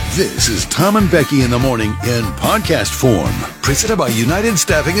This is Tom and Becky in the morning in podcast form. Presented by United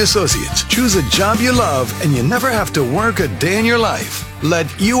Staffing Associates. Choose a job you love and you never have to work a day in your life.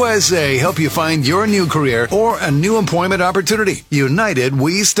 Let USA help you find your new career or a new employment opportunity. United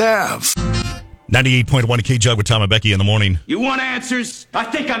We Staff. 98.1 K-Jug with Tom and Becky in the morning. You want answers? I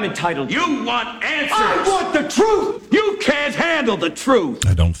think I'm entitled. You want answers? I want the truth! You can't handle the truth!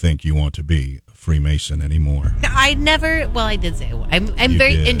 I don't think you want to be a Freemason anymore. I did say I'm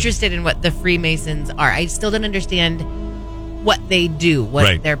very interested in what the Freemasons are. I still don't understand what they do,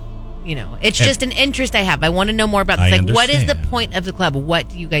 what they're, it's just an interest I have. I want to know more about this. Like, what is the point of the club? What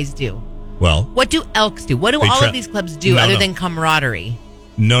do you guys do? Well, what do Elks do? What do all of these clubs do other than camaraderie?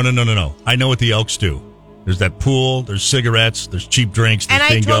 No. I know what the Elks do. There's that pool, there's cigarettes, there's cheap drinks, there's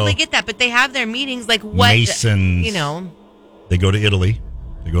bingo. And I totally get that, but they have their meetings like what? Masons. They go to Italy,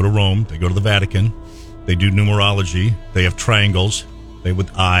 they go to Rome, they go to the Vatican, they do numerology, they have triangles, they with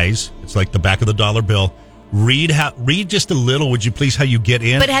eyes. It's like the back of the dollar bill. Read just a little, would you please, how you get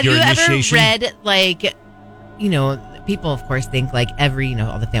in. But have your you initiation. Ever read, people of course think like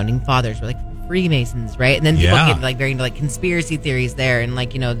all the founding fathers were like Freemasons, right? And then people get like very into like conspiracy theories there, and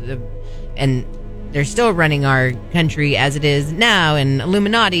and they're still running our country as it is now, and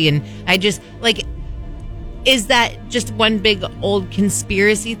Illuminati, and I just like, is that just one big old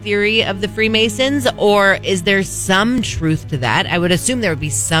conspiracy theory of the Freemasons, or is there some truth to that? I would assume there would be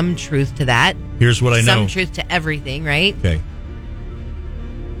some truth to that. Here's what I know. Some truth to everything, right? Okay.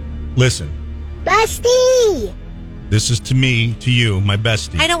 Listen. Bestie! This is to you, my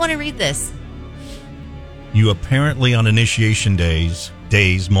bestie. I don't want to read this. You apparently on initiation days,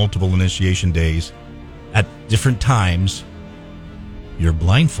 multiple initiation days, at different times, you're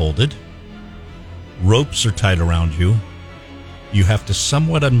blindfolded, ropes are tied around you, you have to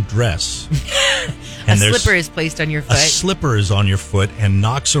somewhat undress. And a slipper is placed on your foot. A slipper is on your foot, and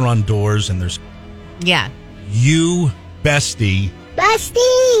knocks are on doors, and there's... Yeah. You, bestie,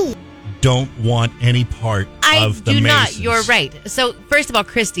 don't want any part of the Masons. I do not. You're right. So, first of all,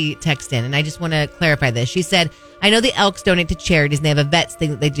 Christy texted in, and I just want to clarify this. She said, I know the Elks donate to charities, and they have a vets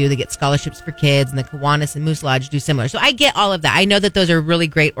thing that they do. They get scholarships for kids, and the Kiwanis and Moose Lodge do similar. So I get all of that. I know that those are really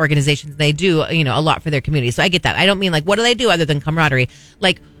great organizations. They do, a lot for their community. So I get that. I don't mean like, what do they do other than camaraderie?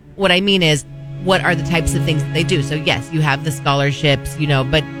 Like, what I mean is, what are the types of things that they do? So yes, you have the scholarships,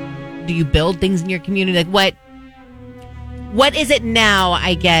 but do you build things in your community? Like, what is it now,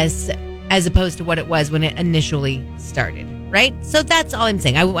 I guess, as opposed to what it was when it initially started, right? So that's all I'm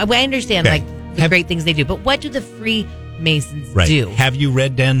saying. I understand, the great things they do, but what do the Freemasons do? Have you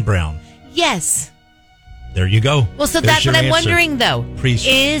read Dan Brown? Yes. There you go. Well, so that's what I'm wondering, though. Priest.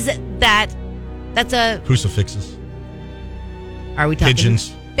 Is that's a... Crucifixes. Are we talking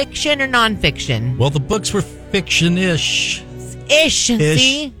pigeons? Fiction or nonfiction? Well, the books were fiction-ish. Ish.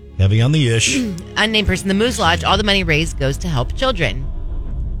 See? Heavy on the ish. Unnamed person. The Moose Lodge. All the money raised goes to help children.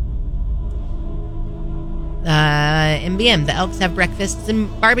 MBM. The Elks have breakfasts and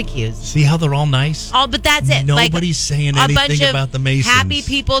barbecues. See how they're all nice? But that's it. Nobody's saying anything about the Masons. Happy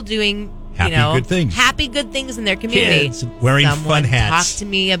people doing good things. Happy good things in their community. Kids wearing fun hats. Talk to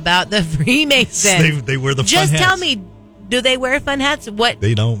me about the Freemasons. They wear the fun hats. Just tell me. Do they wear fun hats? What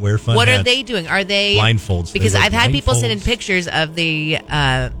they don't wear fun hats. What are they doing? Are they blindfolds? Because I've had people send in pictures of the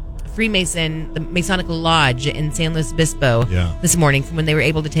Freemason, the Masonic Lodge in San Luis Obispo this morning from when they were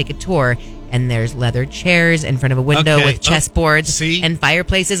able to take a tour. And there's leather chairs in front of a window with chessboards and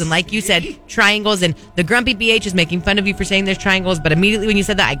fireplaces. And like you said, triangles. And the Grumpy BH is making fun of you for saying there's triangles. But immediately when you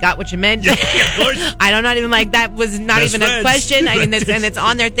said that, I got what you meant. Yeah, of course. I don't even like that was not Best even friends. A question. I mean, it's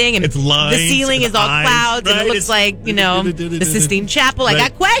on their thing. And it's lines, the ceiling is all clouds. And it looks like, the Sistine Chapel. I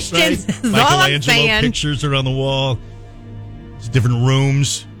got questions. That's all I'm saying. Pictures are on the wall. There's different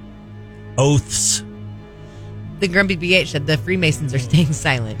rooms. Oaths. The Grumpy BH said the Freemasons are staying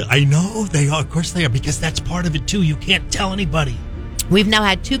silent. I know they are. Of course they are, because that's part of it too. You can't tell anybody. We've now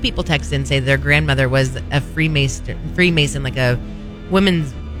had 2 people text in say their grandmother was a Freemason, like a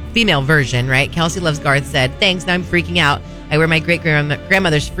women's female version, right? Kelsey Loves Garth said, thanks, now I'm freaking out. I wear my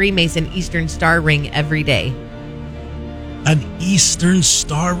great-grandmother's Freemason Eastern Star ring every day. An Eastern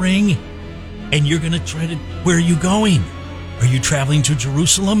Star ring? And you're going to try to... Where are you going? Are you traveling to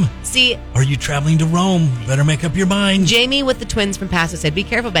Jerusalem? See... Are you traveling to Rome? Better make up your mind. Jamie with the twins from Paso said, be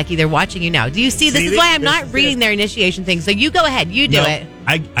careful, Becky. They're watching you now. Do you see? This is why I'm not reading their initiation thing. So you go ahead. You do it.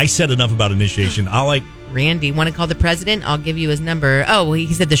 I said enough about initiation. Randy, want to call the president? I'll give you his number. Oh, well,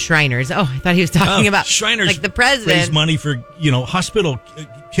 he said the Shriners. Oh, I thought he was talking about Shriners. Like the president. Raise money for, hospital,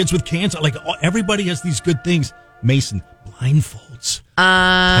 kids with cancer. Like everybody has these good things. Mason, blindfold. belts.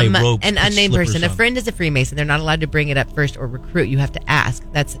 Tie ropes, an put unnamed slippers person. A on. friend is a Freemason. They're not allowed to bring it up first or recruit. You have to ask.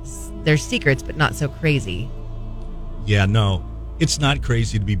 There's secrets, but not so crazy. Yeah, no. It's not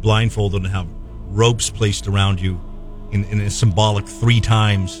crazy to be blindfolded and have ropes placed around you in a symbolic 3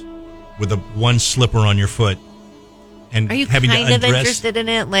 times with one slipper on your foot. And Are you having kind to of undress. interested in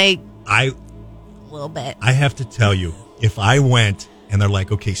it? Like, I a little bit. I have to tell you, if I went and they're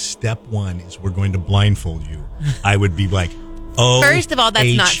like, okay, step 1 is we're going to blindfold you, I would be like, oh. First of all,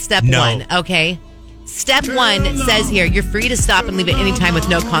 that's not step 1, okay? Step 1 says here, you're free to stop and leave at any time with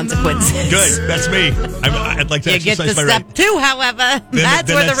no consequences. Good, that's me. I'd like to You get to exercise my step right. 2, however.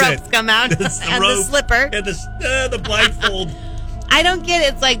 That's where the ropes come out. That's the and rope the slipper. And the blindfold. I don't get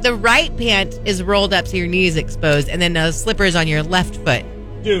it. It's like the right pant is rolled up so your knee is exposed, and then the slipper is on your left foot.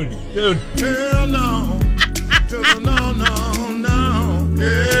 Dude. Hell no. No.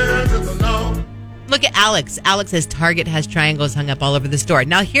 Yeah, no. Look at Alex. Alex says Target has triangles hung up all over the store.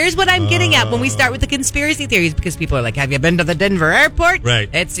 Now, here's what I'm getting at when we start with the conspiracy theories, because people are like, have you been to the Denver airport? Right.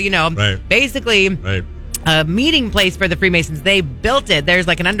 It's, Right. basically Right. a meeting place for the Freemasons. They built it. There's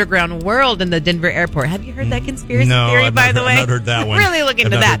like an underground world in the Denver airport. Have you heard that conspiracy No, theory, I've by not the heard- way? I've not heard that one. Really look into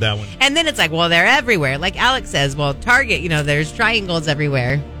I've not that. heard that one. And then it's like, well, they're everywhere. Like Alex says, well, Target, there's triangles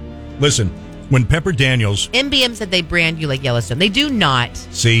everywhere. Listen, when Pepper Daniels, MBM said they brand you like Yellowstone. They do not.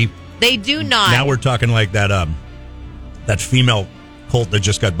 see, They do not. now we're talking like that female cult that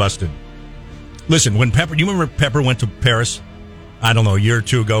just got busted. Listen, when Pepper, you remember Pepper went to Paris? I don't know, a year or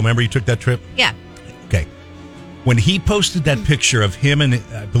 2 ago. Remember he took that trip? Yeah. Okay. When he posted that picture of him and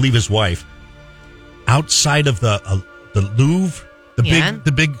I believe his wife outside of the Louvre, the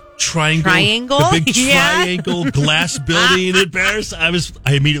big triangle, the big Yeah. triangle glass building in Paris, I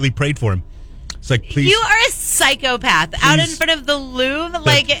immediately prayed for him. It's like, please, You are a psychopath out in Please. front of the Louvre.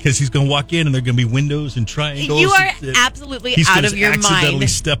 Like, because he's going to walk in and there are going to be windows and triangles. you are and, absolutely he's out gonna of your accidentally mind.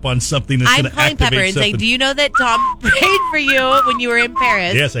 step on something that's I'm going to calling activate Pepper and something. saying, do you know that Tom prayed for you when you were in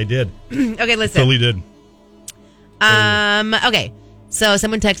Paris? Yes, I did. Okay, listen. Totally did. Okay. So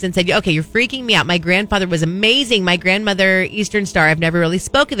someone texted and said, okay, you're freaking me out. My grandfather was amazing. My grandmother, Eastern Star, I've never really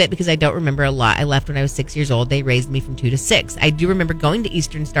spoke of it because I don't remember a lot. I left when I was 6 years old. They raised me from 2 to 6. I do remember going to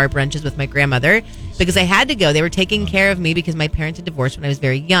Eastern Star brunches with my grandmother because I had to go. They were taking care of me because my parents had divorced when I was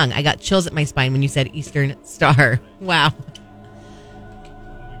very young. I got chills at my spine when you said Eastern Star. Wow.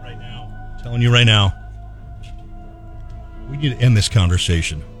 Telling you right now, we need to end this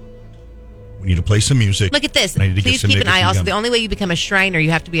conversation. We need to play some music. Look at this. And I need to get Please some keep an makeup eye. and Also, gum. the only way you become a Shriner, you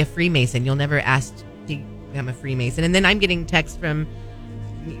have to be a Freemason. You'll never ask to become a Freemason. And then I'm getting texts from,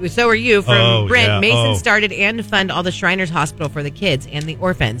 so are you, from Brent. yeah. Mason started and to fund all the Shriners Hospital for the kids and the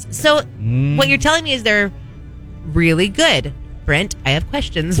orphans. So what you're telling me is they're really good. Brent, I have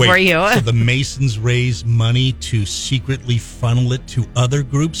questions Wait, for you. So the Masons raise money to secretly funnel it to other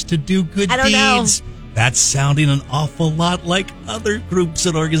groups to do good I don't know. deeds? That's sounding an awful lot like other groups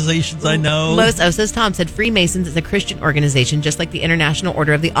and organizations I know. Los Osos Tom said Freemasons is a Christian organization, just like the International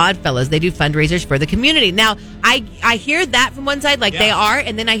Order of the Odd Fellows. They do fundraisers for the community. Now, I hear that from one side, like they are,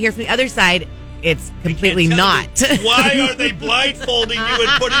 and then I hear from the other side, it's completely not. Why are they blindfolding you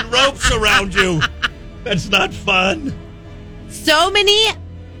and putting ropes around you? That's not fun. So many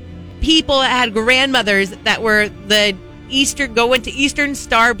people had grandmothers that were went to Eastern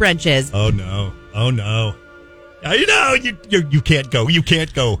Star brunches. Oh no! You can't go. You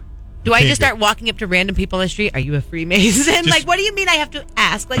can't go. Do I Can't just go. start walking up to random people on the street? Are you a Freemason? Like, what do you mean I have to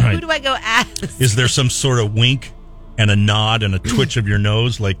ask? Like, who do I go ask? Is there some sort of wink and a nod and a twitch of your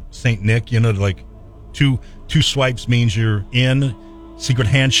nose, like Saint Nick? Like two swipes means you're in. Secret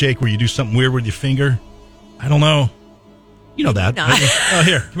handshake where you do something weird with your finger. I don't know. You know that. No. Oh,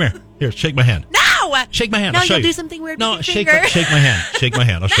 here, come here. Here, shake my hand. No! Shake my hand. No, I'll show you'll you. do something weird No, with your shake finger. shake my hand. Shake my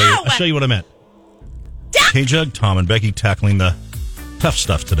hand. I'll show you. No! I'll show you what I meant. Hey, Jug, Tom, and Becky tackling the tough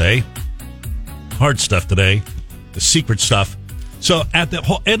stuff today, hard stuff today, the secret stuff. So at the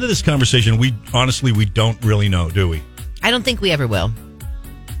whole end of this conversation, we don't really know, do we? I don't think we ever will.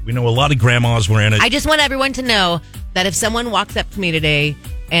 We know a lot of grandmas were in it. I just want everyone to know that if someone walks up to me today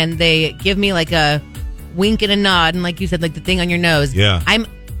and they give me like a wink and a nod, and like you said, like the thing on your nose, Yeah.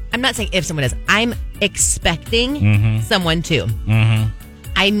 I'm not saying if someone does. I'm expecting someone to. Mm-hmm.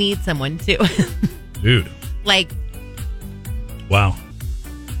 I need someone to. Dude, Like, wow.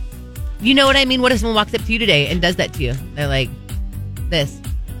 you know what I mean? What if someone walks up to you today and does that to you? They're like, this.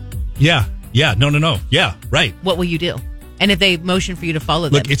 Yeah, no. Yeah, right. What will you do? And if they motion for you to follow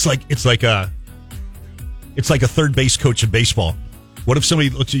them. Look, it's like a third base coach in baseball. What if somebody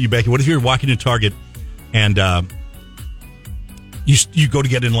looks at you, Becky? What if you're walking to Target and you go to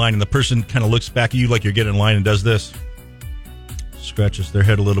get in line and the person kind of looks back at you like you're getting in line and does this? scratches their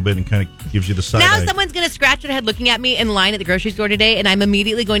head a little bit and kind of gives you the side Now eye. someone's going to scratch their head looking at me in line at the grocery store today, and I'm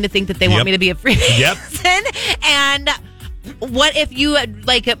immediately going to think that they want me to be a Freemason. Yep. And what if you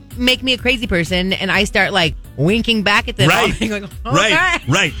make me a crazy person and I start winking back at them? Right. Like,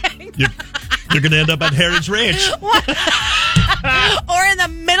 Right. You're going to end up at Harrod's Ranch. Or in the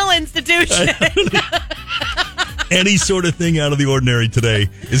mental institution. Any sort of thing out of the ordinary today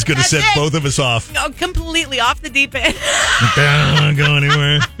is going to set both of us off. No, completely off the deep end. I don't want to go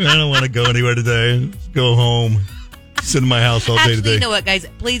anywhere. I don't want to go anywhere today. Let's go home. Sit in my house all day Actually, today. you know what, guys?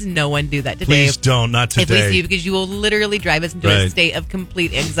 Please no one do that today. Please don't. Not If we see today. you, because you will literally drive us into a state of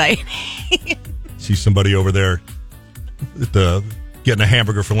complete anxiety. See somebody over there getting a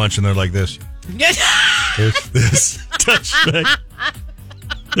hamburger for lunch and they're like this. This. Touch back.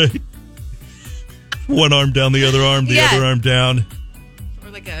 One arm down, the other arm, the other arm down.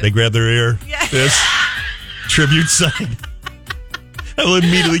 Or They grab their ear. Yeah. This tribute sign. I will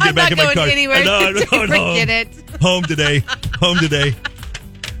immediately get back in my car. Anywhere. No, Forget it. Home today.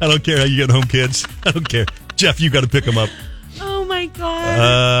 I don't care how you get home, kids. I don't care. Jeff, you got to pick them up. Oh my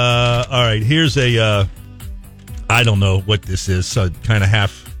God. All right. Here's a. I don't know what this is. So kind of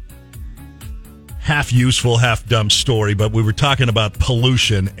half useful, half dumb story. But we were talking about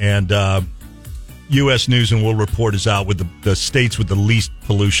pollution, and U.S. News and World Report is out with the states with the least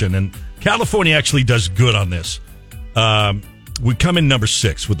pollution, and California actually does good on this. We come in number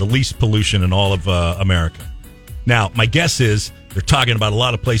 6 with the least pollution in all of America. Now, my guess is they're talking about a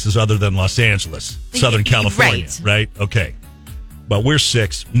lot of places other than Los Angeles, Southern California, right? Okay. But we're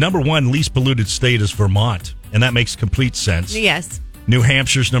 6. Number 1 least polluted state is Vermont, and that makes complete sense. Yes. New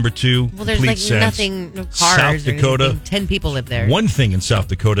Hampshire's number 2. Well, there's complete sense. nothing, no cars South Dakota. or anything. 10 people live there. One thing in South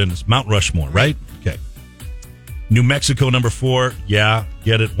Dakota, and it's Mount Rushmore, right? Okay. New Mexico, number 4. Yeah,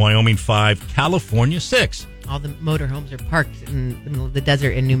 get it. Wyoming, 5. California, 6. All the motorhomes are parked in the middle of the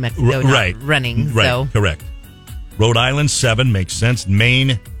desert in New Mexico, Right. not running. Right, So. correct. Rhode Island, 7, makes sense.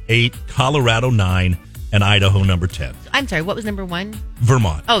 Maine, 8. Colorado, 9. And Idaho, number 10. I'm sorry, what was number 1?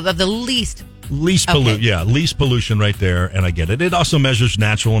 Vermont. Oh, of the least. Least pollution, yeah, least pollution right there, and I get it. It also measures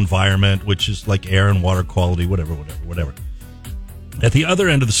natural environment, which is like air and water quality, whatever. At the other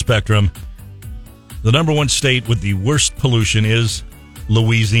end of the spectrum, the number 1 state with the worst pollution is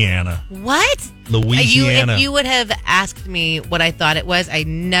Louisiana. What? Louisiana. If you would have asked me what I thought it was, I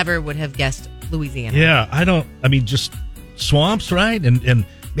never would have guessed Louisiana. Yeah, just swamps, right? And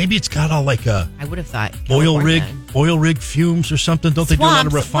maybe it's got all like a I would have thought oil California. rig fumes or something. Don't they do a lot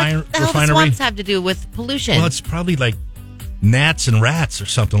of What the hell do refinery? swamps have to do with pollution? Well, it's probably like gnats and rats or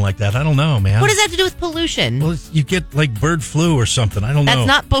something like that. I don't know, man. What does that have to do with pollution? Well, you get like bird flu or something. I don't know. That's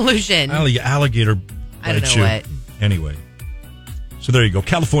not pollution. Alligator I don't bites know you. what. Anyway, so there you go.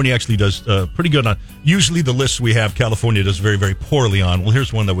 California actually does pretty good on. Usually the lists we have, California does very, very poorly on. Well,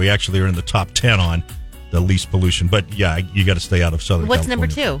 here's one that we actually are in the top 10 on, the least pollution. But yeah, you got to stay out of Southern What's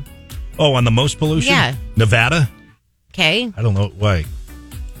California. number 2? Oh, on the most pollution? Yeah. Nevada? Okay. I don't know why.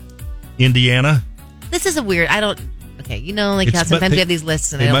 Indiana? This is a weird. Okay, you know, like how It's- sometimes but we have these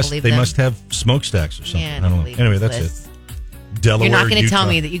lists and They I don't must. believe They them. must have smokestacks or something. Yeah, I don't know. believe Anyway, these that's lists. it. Delaware. You're not going to tell Utah.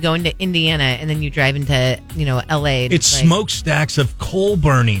 me that you go into Indiana and then you drive into, L.A. and It's smokestacks of coal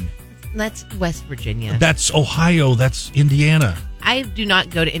burning. That's West Virginia. That's Ohio. That's Indiana. I do not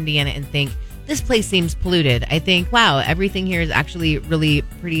go to Indiana and think, this place seems polluted. I think, wow, everything here is actually really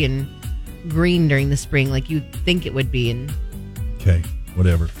pretty and green during the spring like you think it would be in Okay,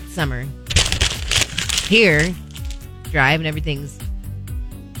 whatever. summer. Here, drive and everything's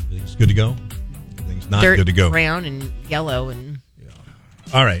Everything's good to go. Everything's not dirt, good to go. brown and yellow. And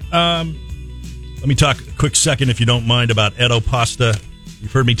All right. Let me talk a quick second, if you don't mind, about Edo pasta.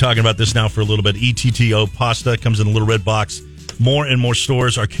 You've heard me talking about this now for a little bit. ETTO pasta comes in a little red box. More and more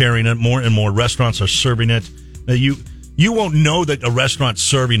stores are carrying it. More and more restaurants are serving it. Now, you won't know that a restaurant's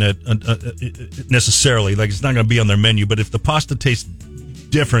serving it necessarily. Like, it's not going to be on their menu. But if the pasta tastes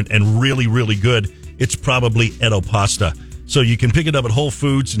different and really, really good, it's probably Edo pasta. So you can pick it up at Whole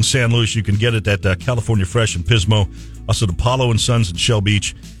Foods in San Luis. You can get it at California Fresh in Pismo. Also to Paulo and Sons in Shell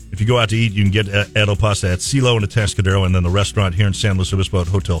Beach. If you go out to eat, you can get Edo pasta at Silo and Atascadero, and then the restaurant here in San Luis Obispo at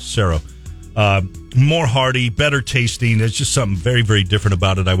Hotel Cerro. More hearty, better tasting. There's just something very, very different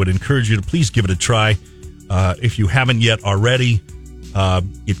about it. I would encourage you to please give it a try. If you haven't yet already,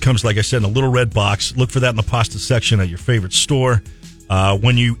 it comes, like I said, in a little red box. Look for that in the pasta section at your favorite store.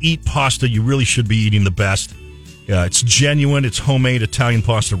 When you eat pasta, you really should be eating the best. It's genuine. It's homemade Italian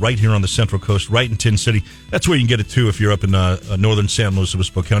pasta right here on the Central Coast, right in Tin City. That's where you can get it, too, if you're up in northern San Luis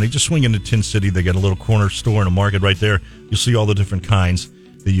Obispo County. Just swing into Tin City. They got a little corner store and a market right there. You'll see all the different kinds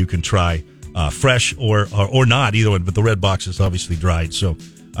that you can try. fresh or not, either one. But the red box is obviously dried. So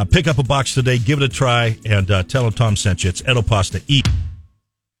pick up a box today, give it a try, and tell them Tom sent you. It's Edo Pasta. Eat.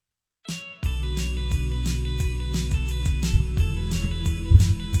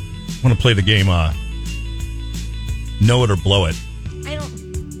 I want to play the game Know It or Blow It. I don't.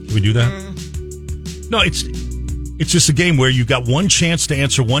 Can we do that? No, it's just a game where you got one chance to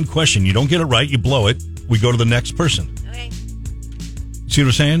answer one question. You don't get it right, you blow it. We go to the next person. Okay. See what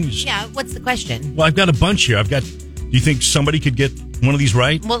I'm saying? Yeah, what's the question? Well, I've got a bunch here. Do you think somebody could get one of these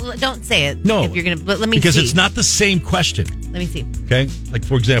right? Well, don't say it. No. If you're gonna, but let me because see. it's not the same question. Let me see. Okay? Like,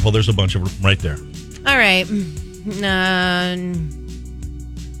 for example, there's a bunch of them right there. All right.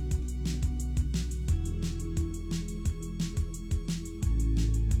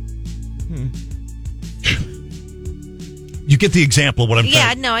 You get the example of what I'm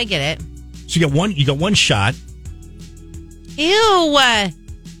trying. Yeah, no, I get it. So you got one shot. Ew. I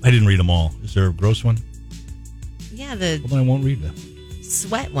didn't read them all. Is there a gross one? Yeah, the Well, then I won't read them.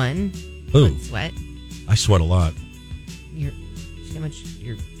 sweat one. Ooh. What sweat. I sweat a lot. See how much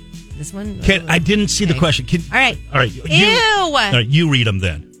you're. This one. I didn't see the question. All right. All right. Ew. All right, you read them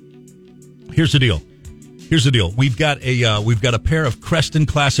then. Here's the deal. We've got a pair of Creston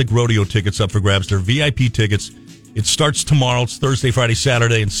Classic Rodeo tickets up for grabs. They're VIP tickets. It starts tomorrow. It's Thursday, Friday,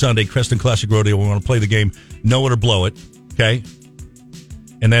 Saturday, and Sunday. Creston Classic Rodeo. We want to play the game Know It or Blow It. Okay?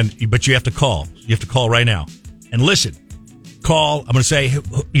 And then, but you have to call. You have to call right now. And listen, call. I'm going to say,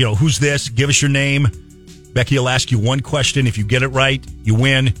 who's this? Give us your name. Becky will ask you one question. If you get it right, you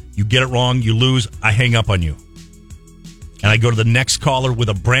win. You get it wrong, you lose. I hang up on you. And I go to the next caller with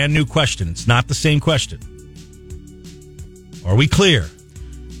a brand new question. It's not the same question. Are we clear?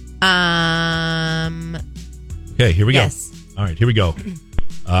 Okay, here we yes. go. All right, here we go.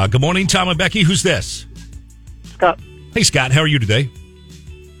 Good morning, Tom and Becky. Who's this? Scott. Hey, Scott. How are you today?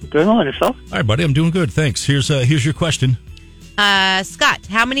 Doing well, and yourself? All right, buddy. I'm doing good. Thanks. Here's your question. Scott,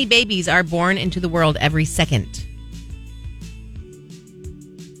 how many babies are born into the world every second?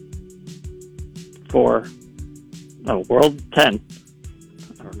 World 10.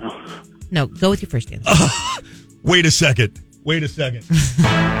 I don't know. No, go with your first answer. Wait a second.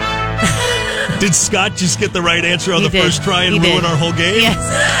 Did Scott just get the right answer on the first try and ruin our whole game?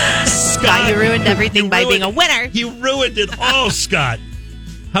 Yes. Scott, you ruined everything by being a winner. You ruined it all, Scott.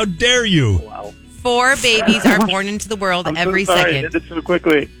 How dare you? Wow. 4 babies are born into the world every so sorry. second. I did it so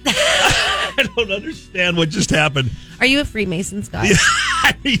quickly. I don't understand what just happened. Are you a Freemason, Scott?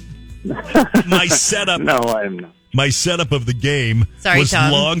 My setup. No, I am not. My setup of the game was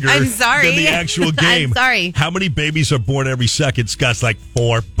Tom. longer I'm sorry. than the actual game. I'm sorry. How many babies are born every second? Scott's like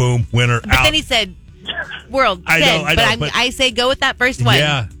 4. Boom, winner. But out. then he said world 10. I know, but I say go with that first one.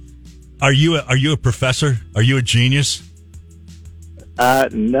 Yeah. Are you a professor? Are you a genius?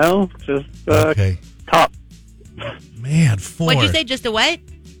 No, just okay. top. Man, 4. What'd you say? Just a what?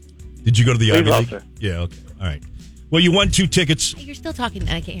 Did you go to the Ivy League? officer. Yeah, okay. All right. Well, you won 2 tickets. You're still talking,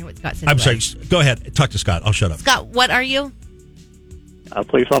 and I can't hear what Scott said. I'm sorry. Go ahead. Talk to Scott. I'll shut up. Scott, what are you? A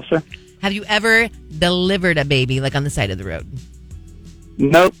police officer? Have you ever delivered a baby, like on the side of the road?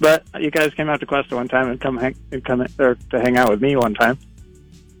 Nope, but you guys came out to Cuesta one time and to hang out with me one time.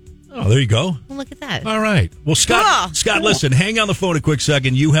 Oh, there you go. Well, look at that. All right. Well, Scott, listen, hang on the phone a quick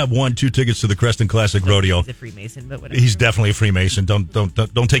second. You have won 2 tickets to the Creston Classic Rodeo. He's a Freemason, but whatever. He's definitely a Freemason.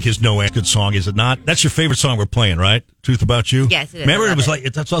 Don't take his no answer. Good song, is it not? That's your favorite song we're playing, right? Truth About You. Yes, it is. Remember, I it was love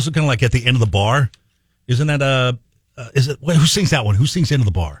like that's also kind of like at the end of the bar. Isn't that who sings that one? Who sings End of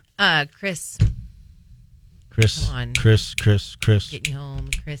the Bar? Chris. Come on. Chris. Get you home,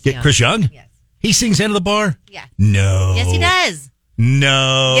 Chris Young. Chris Young? Yes. He sings End of the Bar? Yeah. No. Yes, he does.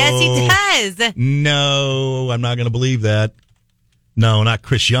 No. Yes, he does. No, I'm not going to believe that. No, not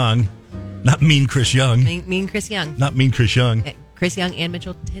Chris Young. Not Mean Chris Young. Mean Chris Young. Not Mean Chris Young. Chris Young and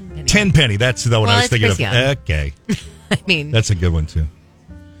Mitchell Tenpenny. Tenpenny. That's the one I was thinking Chris of. Young. Okay. I mean, that's a good one too.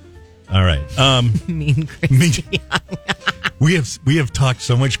 All right. Mean Chris Young. We have talked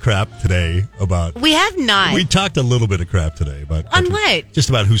so much crap today about. We have not. We talked a little bit of crap today about. On what? Just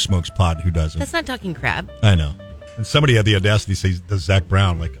about who smokes pot and who doesn't. That's not talking crap. I know. And somebody had the audacity to say, does Zach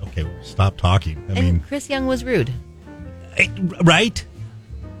Brown, like, okay, well, stop talking. I mean, Chris Young was rude. Right?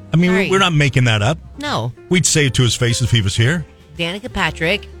 I mean, Right. we're not making that up. No. We'd say it to his face if he was here. Danica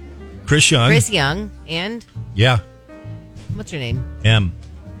Patrick, Chris Young. and Yeah. what's her name? M.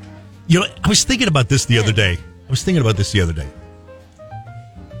 You know, I was thinking about this the other day.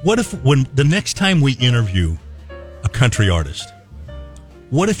 What if, when the next time we interview a country artist,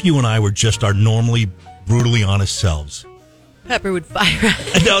 what if you and I were just our normally brutally honest selves? Pepper would fire.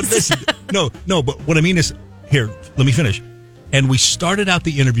 No, listen, no. But what I mean is, here, let me finish. And we started out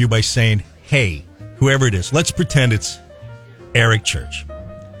the interview by saying, hey, whoever it is, let's pretend it's Eric Church.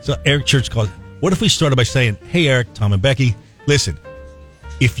 So Eric Church calls. What if we started by saying, hey, Eric, Tom, and Becky, listen,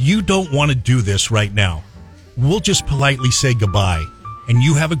 if you don't want to do this right now, we'll just politely say goodbye, and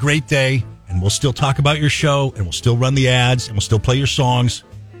you have a great day, and we'll still talk about your show, and we'll still run the ads, and we'll still play your songs.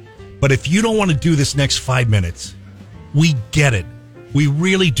 But if you don't want to do this next 5 minutes, we get it. We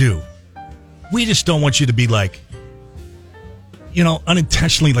really do. We just don't want you to be like,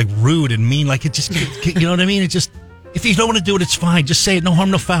 unintentionally like rude and mean. Like it just, you know what I mean? It just, if you don't want to do it, it's fine. Just say it. No harm,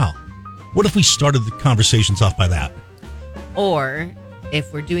 no foul. What if we started the conversations off by that? Or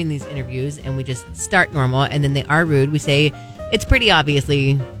if we're doing these interviews and we just start normal and then they are rude, we say, it's pretty obvious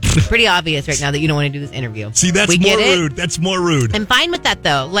right now that you don't want to do this interview. See, that's more rude. That's more rude. I'm fine with that,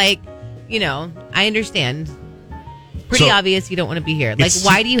 though. Like, I understand. Pretty obvious you don't want to be here. Like,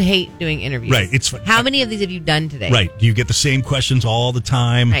 why do you hate doing interviews? Right. It's How many of these have you done today? Right. Do you get the same questions all the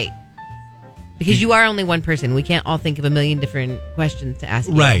time? Right. Because you are only one person. We can't all think of a million different questions to ask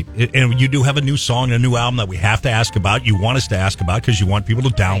you. Right. And you do have a new song and a new album that we have to ask about. You want us to ask about because you want people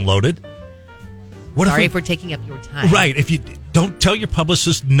to download it. Sorry if we're taking up your time. Right. If you don't tell your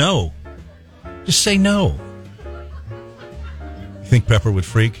publicist no. Just say no. You think Pepper would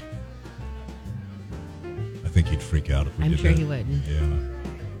freak? I think he'd freak out if we did that. I'm sure he would. Yeah.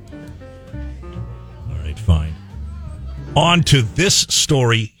 All right, fine. On to this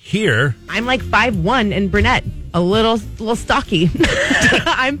story here. I'm like 5'1" and brunette. A little stocky.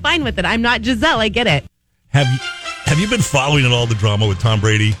 I'm fine with it. I'm not Giselle. I get it. Have you been following all the drama with Tom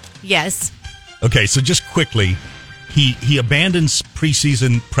Brady? Yes. Okay, so just quickly, he abandons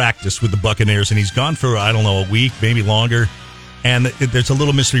preseason practice with the Buccaneers, and he's gone for, I don't know, a week, maybe longer. And there's a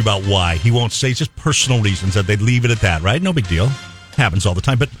little mystery about why. He won't say. It's just personal reasons that they'd leave it at that, right? No big deal. Happens all the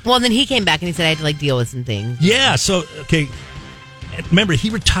time. But then he came back and he said I had to deal with some things. Yeah, so, okay. Remember, he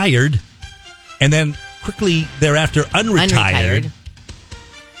retired and then quickly thereafter unretired. So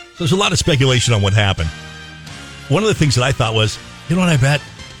there's a lot of speculation on what happened. One of the things that I thought was, you know what I bet?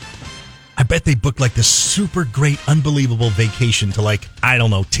 I bet they booked like this super great, unbelievable vacation to I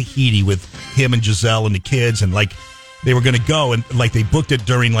don't know, Tahiti with him and Giselle and the kids, and they were going to go, and they booked it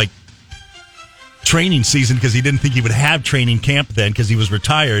during training season because he didn't think he would have training camp then because he was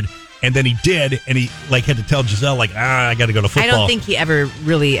retired, and then he did, and he had to tell Giselle I got to go to football. I don't think he ever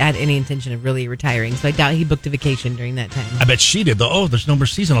really had any intention of really retiring, so I doubt he booked a vacation during that time. I bet she did though. Oh, there's no more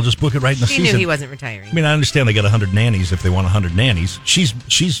season. I'll just book it right in the season. She knew he wasn't retiring. I mean, I understand they got 100 nannies if they want 100 nannies. She's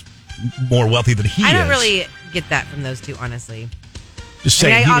more wealthy than he is. I don't really get that from those two, honestly. Just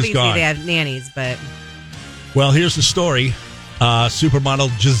saying, he was obviously gone. They have nannies, but well, here's the story. Supermodel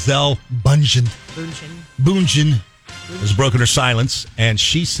Giselle Bundchen has broken her silence, and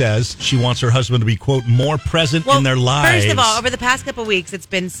she says she wants her husband to be, quote, more present in their lives. First of all, over the past couple of weeks, it's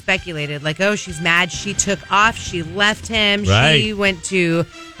been speculated, she's mad, she took off, she left him, right. She went to,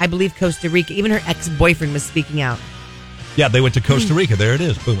 I believe, Costa Rica. Even her ex-boyfriend was speaking out. Yeah, they went to Costa Rica. There it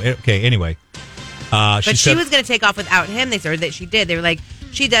is. Boom. Okay, anyway. But she was going to take off without him. They said that she did. They were like,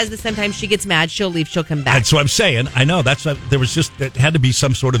 she does this sometimes. She gets mad. She'll leave. She'll come back. That's what I'm saying. I know. That's what, there had to be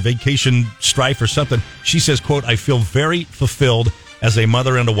some sort of vacation strife or something. She says, quote, I feel very fulfilled as a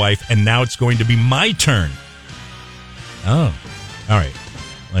mother and a wife, and now it's going to be my turn. Oh, all right.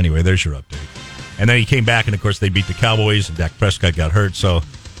 Well, anyway, there's your update. And then he came back, and of course, they beat the Cowboys, and Dak Prescott got hurt. So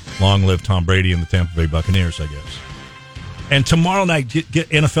long live Tom Brady and the Tampa Bay Buccaneers, I guess. And tomorrow night, get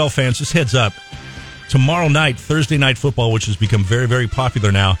NFL fans, just heads up. Tomorrow night, Thursday Night Football, which has become very, very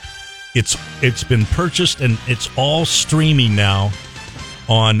popular now, it's been purchased and it's all streaming now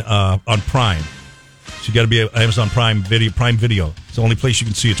on Prime. So you got to be Amazon Prime Video. It's the only place you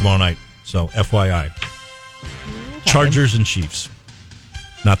can see it tomorrow night. So FYI, okay. Chargers and Chiefs.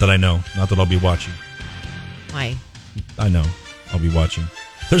 Not that I know. Not that I'll be watching. Why? I know. I'll be watching.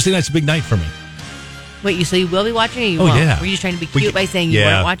 Thursday night's a big night for me. Wait, so you will be watching or you won't? Yeah. Were you just trying to be cute by saying you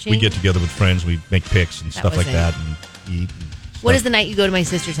weren't watching? We get together with friends. We make picks and stuff like that and eat. And what is the night you go to my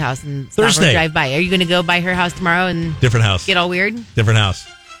sister's house and Thursday drive by? Are you going to go by her house tomorrow and different house? Get all weird? Different house.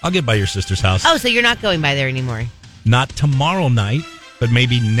 I'll get by your sister's house. Oh, so you're not going by there anymore? Not tomorrow night, but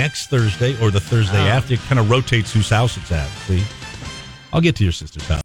maybe next Thursday or the Thursday after. It kind of rotates whose house it's at. See? I'll get to your sister's house.